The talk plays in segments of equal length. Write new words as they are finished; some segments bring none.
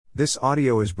This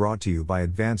audio is brought to you by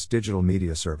Advanced Digital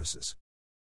Media Services.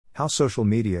 How social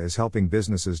media is helping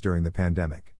businesses during the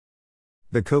pandemic.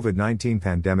 The COVID-19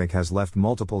 pandemic has left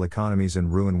multiple economies in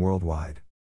ruin worldwide.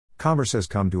 Commerce has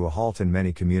come to a halt in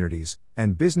many communities,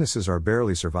 and businesses are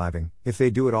barely surviving, if they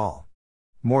do at all.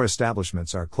 More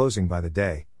establishments are closing by the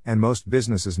day, and most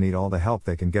businesses need all the help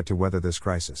they can get to weather this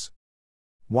crisis.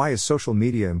 Why is social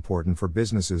media important for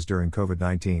businesses during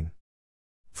COVID-19?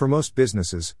 For most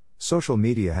businesses, social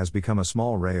media has become a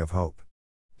small ray of hope.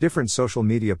 Different social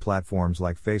media platforms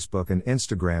like Facebook and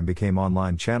Instagram became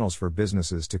online channels for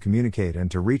businesses to communicate and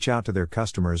to reach out to their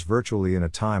customers virtually in a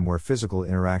time where physical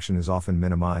interaction is often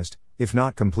minimized, if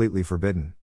not completely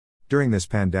forbidden. During this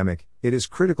pandemic, it is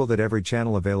critical that every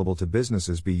channel available to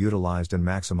businesses be utilized and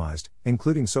maximized,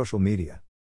 including social media.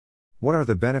 What are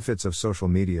the benefits of social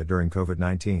media during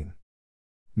COVID-19?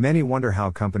 Many wonder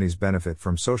how companies benefit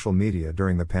from social media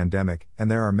during the pandemic, and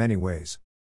there are many ways.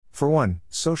 For one,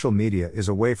 social media is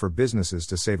a way for businesses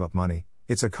to save up money.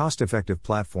 It's a cost-effective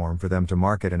platform for them to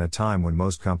market in a time when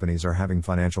most companies are having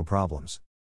financial problems.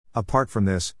 Apart from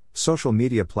this, social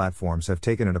media platforms have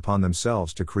taken it upon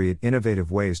themselves to create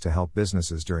innovative ways to help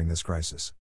businesses during this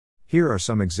crisis. Here are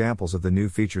some examples of the new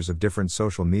features of different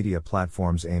social media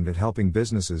platforms aimed at helping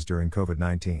businesses during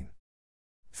COVID-19.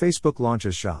 Facebook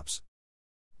launches Shops.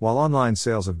 While online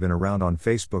sales have been around on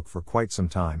Facebook for quite some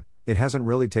time, it hasn't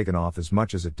really taken off as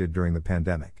much as it did during the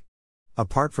pandemic.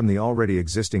 Apart from the already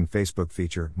existing Facebook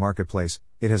feature, Marketplace,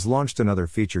 it has launched another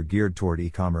feature geared toward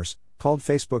e-commerce, called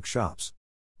Facebook Shops.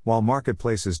 While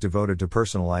Marketplace is devoted to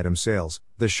personal item sales,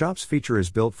 the Shops feature is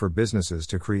built for businesses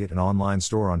to create an online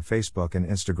store on Facebook and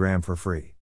Instagram for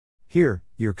free. Here,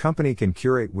 your company can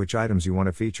curate which items you want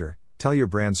to feature, tell your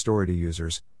brand story to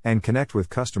users, and connect with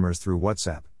customers through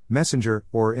WhatsApp, Messenger,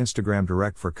 or Instagram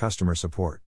Direct for customer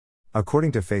support.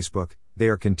 According to Facebook, they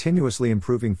are continuously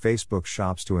improving Facebook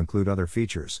Shops to include other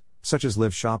features, such as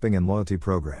live shopping and loyalty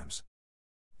programs.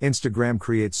 Instagram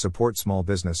creates support small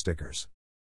business stickers.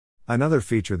 Another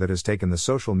feature that has taken the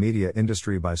social media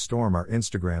industry by storm are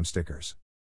Instagram stickers.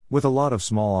 With a lot of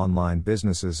small online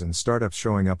businesses and startups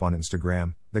showing up on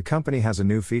Instagram, the company has a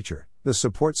new feature, the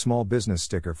Support Small Business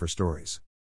sticker for stories.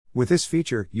 With this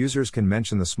feature, users can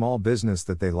mention the small business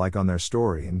that they like on their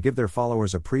story and give their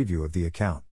followers a preview of the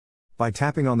account. By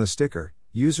tapping on the sticker,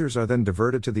 users are then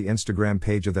diverted to the Instagram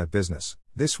page of that business.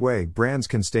 This way, brands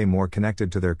can stay more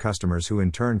connected to their customers, who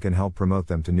in turn can help promote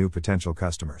them to new potential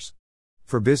customers.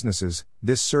 For businesses,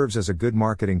 this serves as a good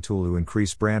marketing tool to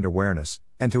increase brand awareness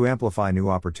and to amplify new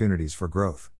opportunities for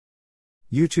growth.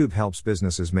 YouTube helps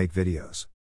businesses make videos.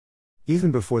 Even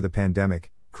before the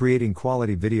pandemic, creating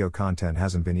quality video content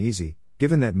hasn't been easy,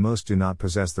 given that most do not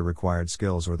possess the required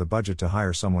skills or the budget to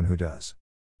hire someone who does.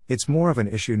 It's more of an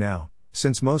issue now,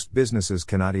 since most businesses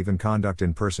cannot even conduct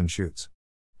in-person shoots.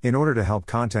 In order to help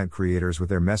content creators with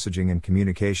their messaging and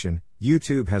communication,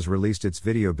 YouTube has released its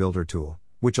Video Builder tool,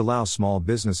 which allows small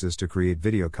businesses to create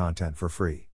video content for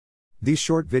free. These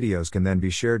short videos can then be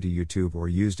shared to YouTube or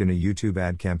used in a YouTube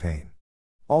ad campaign.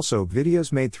 Also,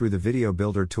 videos made through the Video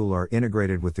Builder tool are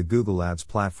integrated with the Google Ads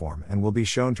platform and will be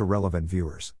shown to relevant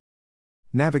viewers.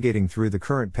 Navigating through the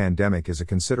current pandemic is a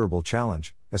considerable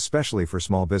challenge, especially for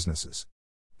small businesses.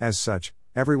 As such,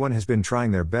 everyone has been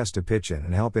trying their best to pitch in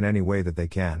and help in any way that they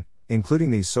can,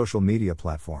 including these social media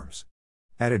platforms.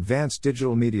 At Advanced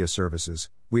Digital Media Services,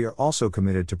 we are also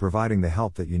committed to providing the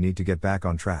help that you need to get back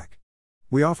on track.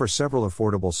 We offer several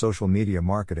affordable social media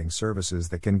marketing services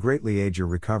that can greatly aid your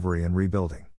recovery and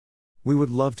rebuilding. We would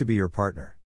love to be your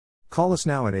partner. Call us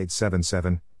now at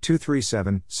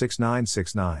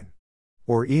 877-237-6969.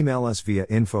 Or email us via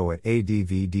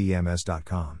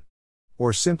info@advdms.com.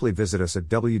 Or simply visit us at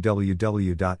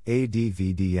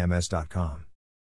www.advdms.com.